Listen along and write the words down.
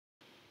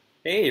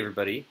Hey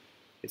everybody,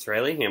 it's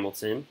Riley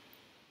Hamilton,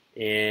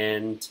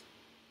 and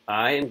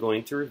I am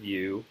going to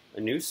review a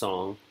new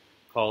song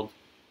called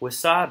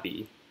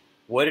Wassabi,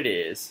 What It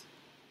Is,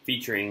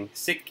 featuring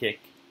Sickick,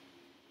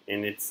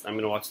 and I'm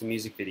going to watch the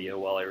music video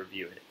while I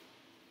review it.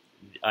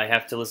 I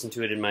have to listen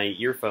to it in my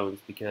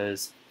earphones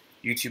because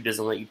YouTube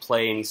doesn't let you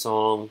play any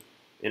song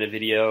in a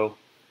video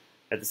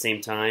at the same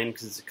time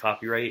because it's a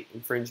copyright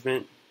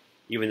infringement,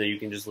 even though you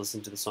can just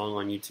listen to the song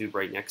on YouTube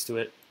right next to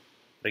it.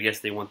 But I guess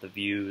they want the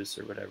views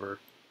or whatever.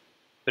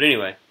 But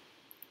anyway,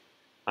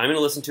 I'm going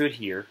to listen to it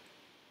here.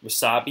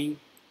 Wassabi,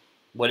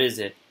 what is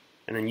it?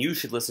 And then you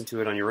should listen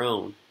to it on your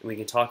own, and we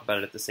can talk about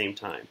it at the same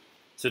time.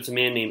 So it's a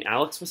man named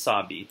Alex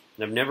Wassabi,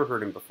 and I've never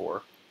heard him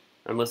before.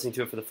 I'm listening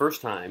to it for the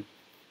first time,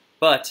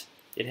 but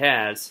it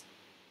has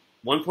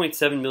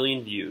 1.7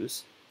 million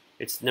views.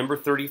 It's number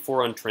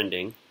 34 on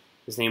trending.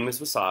 His name is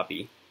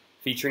Wassabi,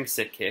 featuring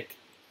Sickick,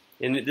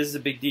 and this is a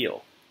big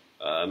deal.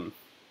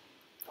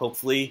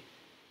 Hopefully,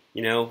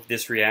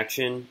 this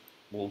reaction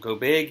will go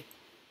big,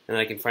 and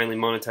I can finally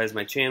monetize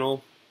my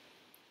channel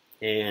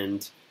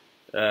and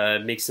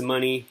make some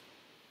money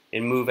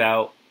and move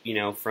out,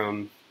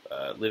 from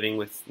living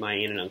with my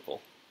aunt and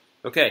uncle.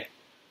 Okay,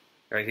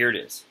 all right, here it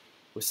is.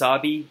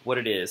 Wassabi, what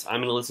it is. I'm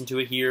going to listen to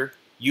it here,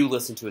 you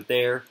listen to it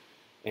there,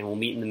 and we'll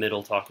meet in the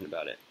middle talking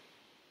about it.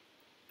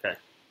 Okay.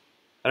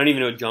 I don't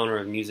even know what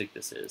genre of music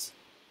this is.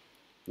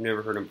 I've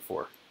never heard him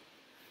before.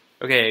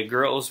 Okay, a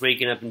girl is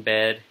waking up in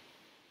bed.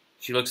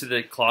 She looks at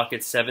the clock,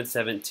 it's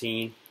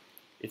 7:17.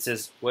 It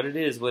says, what it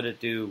is, what it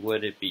do,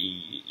 what it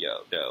be, yo,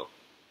 do.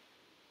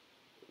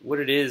 What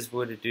it is,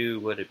 what it do,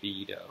 what it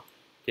be, do.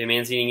 Okay,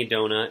 man's eating a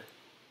donut.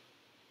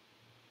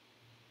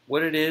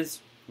 What it is,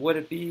 what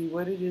it be,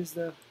 what it is,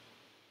 though.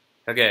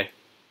 Okay.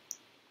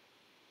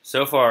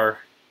 So far,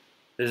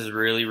 this is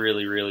really,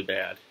 really, really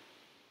bad.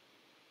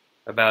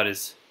 About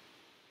as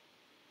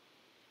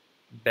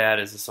bad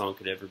as a song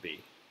could ever be.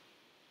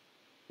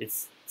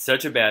 It's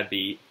such a bad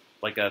beat,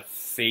 like a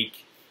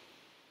fake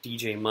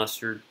DJ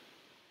Mustard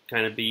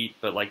kind of beat,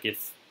 but like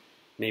if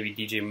maybe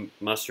DJ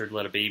Mustard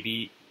let a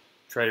baby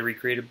try to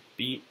recreate a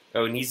beat.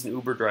 Oh, and he's an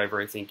Uber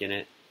driver, I think, in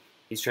it.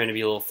 He's trying to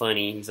be a little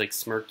funny. He's like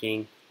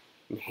smirking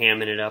and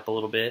hamming it up a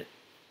little bit.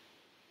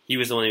 He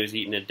was the one who was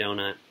eating a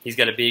donut. He's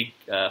got a big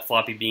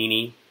floppy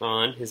beanie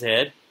on his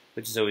head,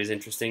 which is always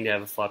interesting to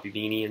have a floppy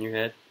beanie on your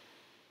head.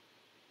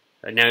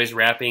 Now he's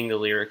rapping the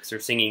lyrics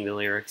or singing the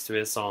lyrics to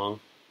his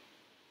song.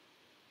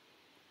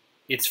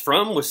 It's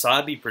from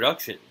Wassabi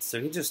Productions,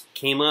 so he just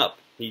came up.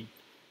 An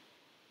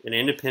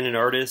independent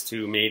artist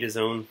who made his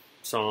own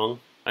song.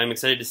 I'm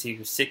excited to see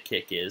who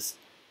Sickick is.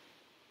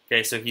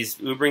 Okay, so he's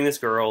Ubering this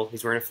girl.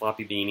 He's wearing a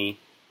floppy beanie.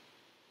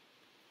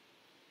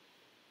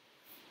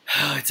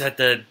 It's at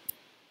the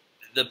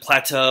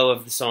plateau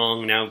of the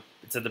song. Now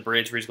it's at the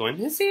bridge where he's going,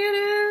 yes, it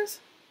is.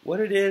 What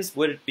it is,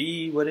 what it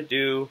be, what it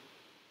do.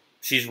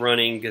 She's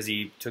running because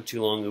he took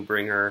too long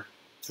Ubering her.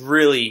 It's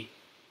really,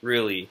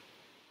 really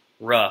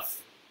rough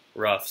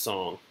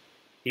song.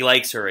 He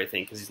likes her, I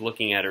think, because he's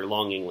looking at her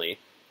longingly.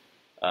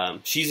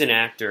 She's an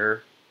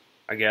actor,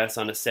 I guess,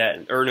 on a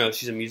set. Or no,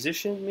 she's a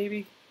musician,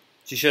 maybe?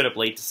 She showed up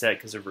late to set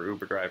because of her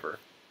Uber driver.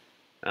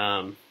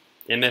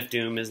 MF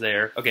Doom is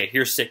there. Okay,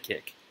 here's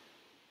Sickick.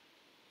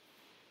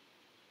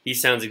 He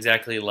sounds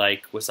exactly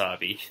like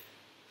Wassabi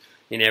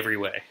in every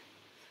way.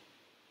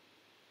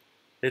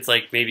 It's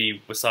like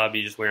maybe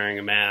Wassabi just wearing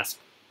a mask,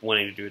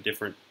 wanting to do a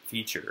different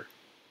feature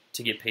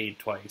to get paid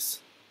twice.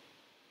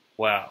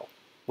 Wow.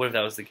 What if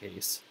that was the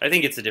case? I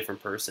think it's a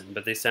different person,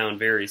 but they sound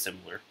very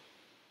similar.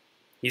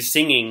 He's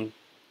singing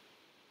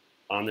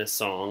on this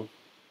song,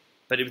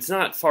 but it's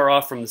not far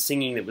off from the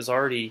singing that was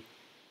already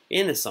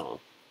in the song.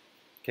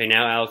 Okay,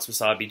 now Alex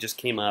Wassabi just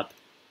came up,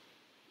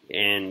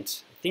 and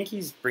I think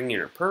he's bringing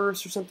her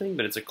purse or something,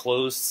 but it's a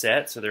closed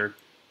set, so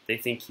they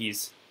think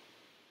he's...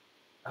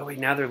 Oh wait,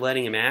 now they're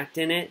letting him act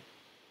in it?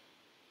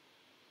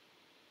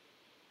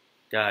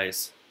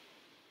 Guys,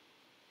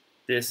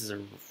 this is a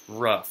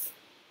rough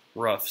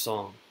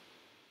song.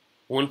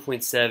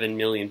 1.7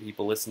 million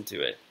people listen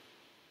to it.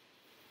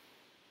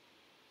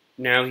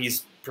 Now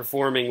he's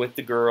performing with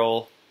the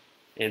girl,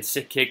 and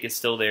Sickick is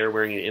still there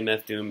wearing an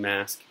MF Doom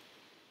mask.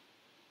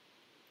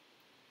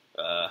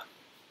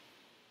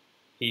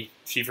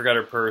 She forgot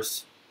her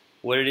purse.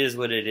 What it is,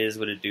 what it is,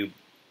 what it do.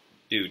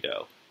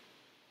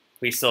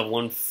 We still have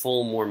one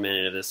full more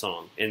minute of the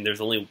song, and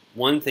there's only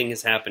one thing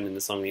has happened in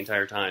the song the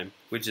entire time,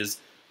 which is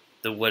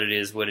the what it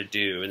is, what it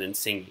do, and then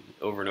singing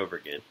over and over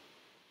again.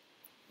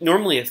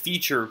 Normally a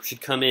feature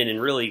should come in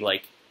and really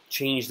like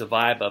change the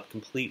vibe up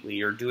completely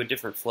or do a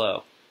different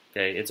flow.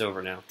 Okay, it's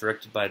over now.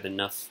 Directed by the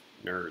Nuff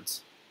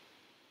Nerds.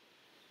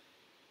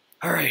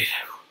 Alright.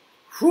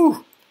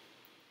 Whew.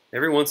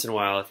 Every once in a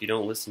while, if you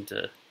don't listen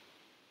to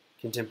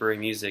contemporary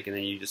music and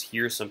then you just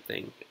hear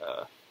something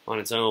on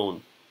its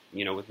own,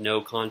 with no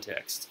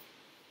context,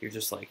 you're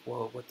just like,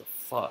 whoa, what the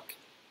fuck?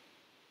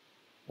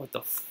 What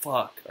the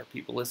fuck are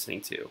people listening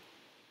to?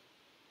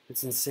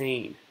 It's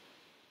insane.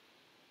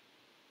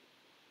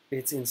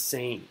 It's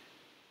insane.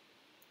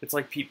 It's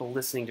like people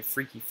listening to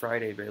Freaky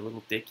Friday by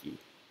Little Dicky.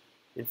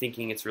 and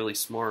thinking it's really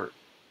smart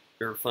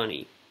or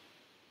funny.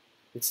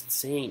 It's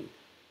insane.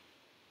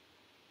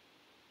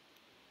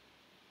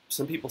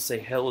 Some people say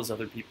hell is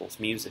other people's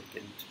music,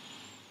 and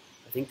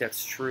I think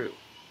that's true.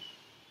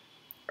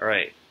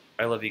 Alright,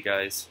 I love you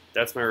guys.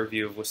 That's my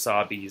review of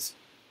Wassabi's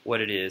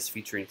What It Is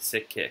featuring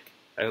Sickick.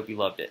 I hope you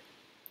loved it.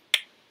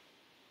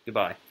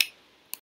 Goodbye.